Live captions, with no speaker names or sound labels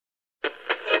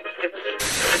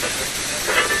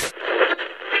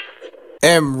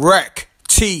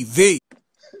MRecktv.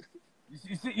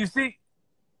 You see?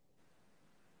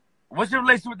 What's your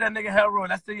relationship with that nigga Rell?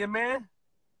 That's still your man?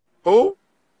 Who?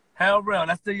 Rell,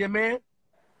 that's still your man?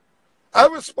 I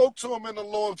haven't spoke to him in a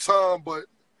long time, but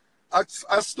I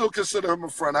still consider him a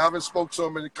friend. I haven't spoke to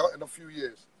him in a few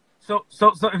years. So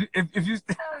if you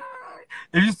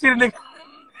if you see the nigga,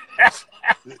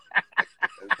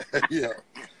 yeah,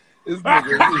 this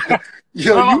nigga,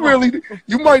 yo,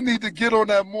 you might need to get on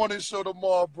that morning show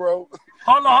tomorrow, bro.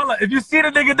 Hold on. If you see the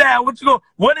nigga down,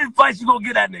 what advice you gonna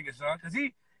get that nigga, son? Cause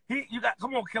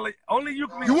come on, Killer. Only you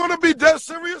can. You want to be dead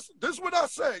serious? This is what I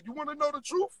say. You want to know the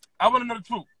truth? I want to know the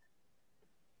truth.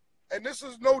 And this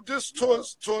is no diss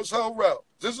towards Rell.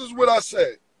 This is what I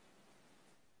said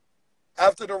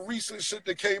after the recent shit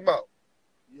that came out.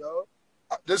 Yo,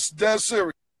 this is dead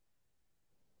serious.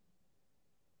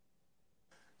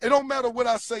 It don't matter what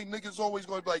I say. Niggas always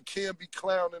going to be like, can't be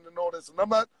clowning and all this. And I'm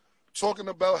not talking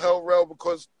about Rell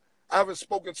because I haven't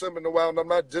spoken to him in a while and I'm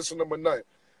not dissing him or nothing.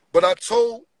 But I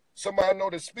told somebody I know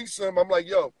that speaks to him, I'm like,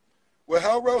 yo, what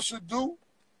Rell should do,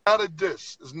 not a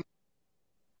diss.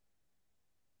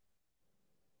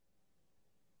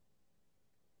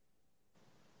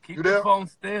 Keep the phone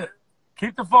still.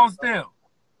 Keep the phone still.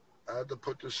 I had to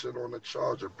put this shit on the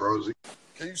charger, brozy.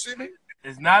 Can you see me?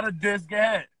 It's not a diss. Go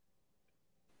ahead.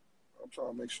 I'm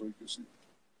trying to make sure you can see me.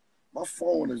 My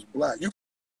phone is black. You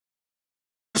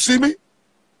see me?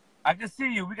 I can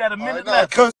see you. We got a minute Nah,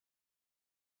 left. I can't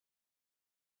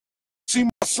see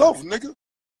myself, nigga.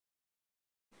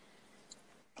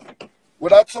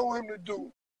 What I told him to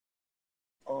do,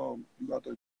 you got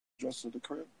the address of the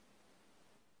crib?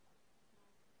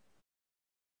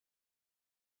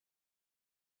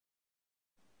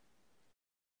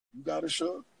 You got it,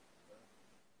 sure?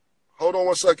 Hold on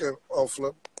one second,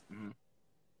 Flip.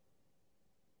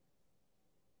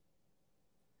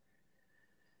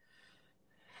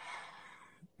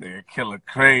 Nigga, Killer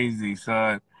crazy,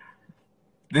 son.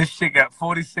 This shit got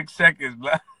 46 seconds,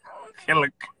 bro.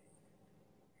 Killer.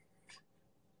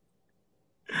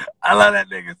 I love that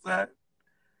nigga, son.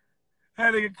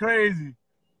 That nigga crazy.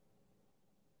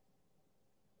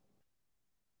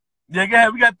 Yeah, go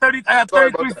ahead. I got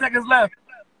 33 seconds left.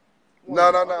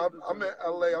 No. I'm in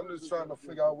LA. I'm just trying to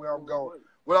figure out where I'm going.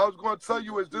 What I was going to tell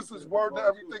you is this is word to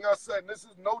everything I said. And this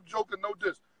is no joke and no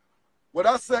diss. What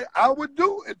I say I would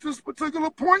do at this particular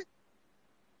point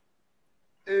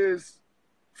is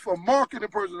for marketing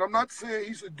person. I'm not saying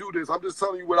he should do this. I'm just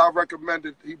telling you what I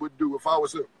recommended he would do if I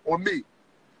was him or me.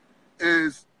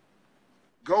 Is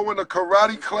go in a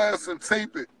karate class and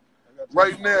tape it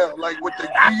right now, like with the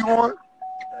gi on.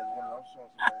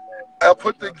 I'll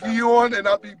put the gi on and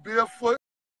I'll be barefoot.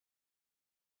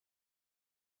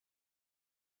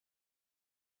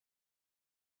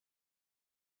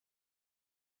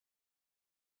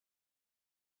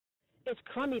 It's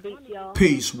crummy beats, y'all.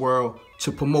 Peace, world.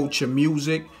 To promote your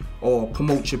music or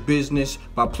promote your business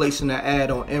by placing an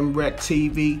ad on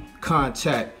MRecktv,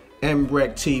 contact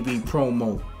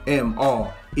MRecktVpromo,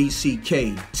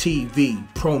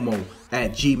 MRecktVpromo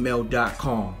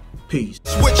 @gmail.com. Peace.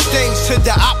 Switch things to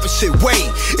the opposite way.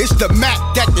 It's the Mac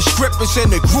that the strippers and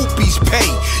the groupies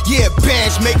pay. Yeah,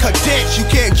 bands make her dance. You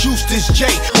can't juice this J.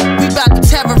 We about to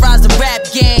terrorize the rap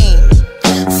game.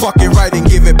 Fuck it right and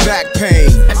give it back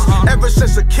pain. Ever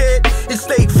since a kid, it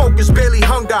stayed focused, barely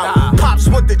hung out. Pops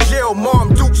went to jail,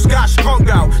 mom Dukes got strung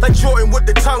out. Like Jordan with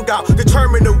the tongue out,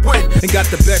 determined to win. And got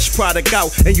the best product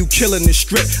out, and you killing the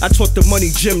strip. I taught the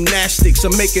money gymnastics,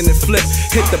 I'm making it flip.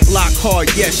 Hit the block hard,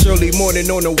 yes, early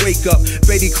morning on the wake up.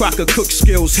 Betty Crocker cook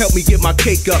skills, help me get my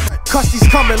cake up. Cussies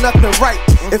coming left and right,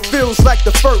 it feels like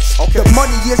the first. The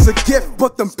money is a gift,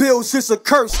 but them bills is a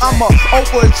curse. I'm a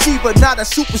overachiever, not a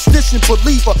superstition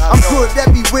believer. I'm good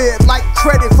everywhere, like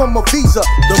credit from a visa.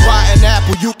 The rotten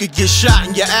apple, you could get shot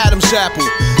in your Adam's apple.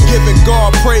 Giving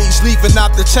God praise, leaving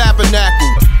out the tabernacle.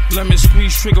 Lemon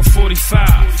squeeze, trigger 45.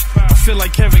 I feel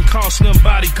like Kevin Costner,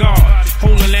 bodyguard.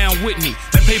 Holding down Whitney,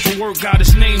 that paperwork got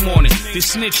his name on it. They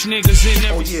snitch niggas in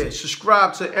every... Oh yeah,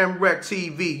 subscribe to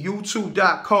MRecktv,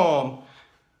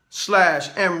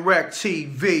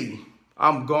 youtube.com/MRecktv.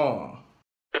 I'm gone.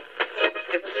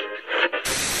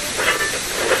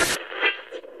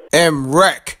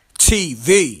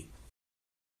 MRecktv.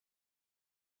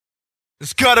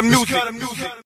 It's got a music.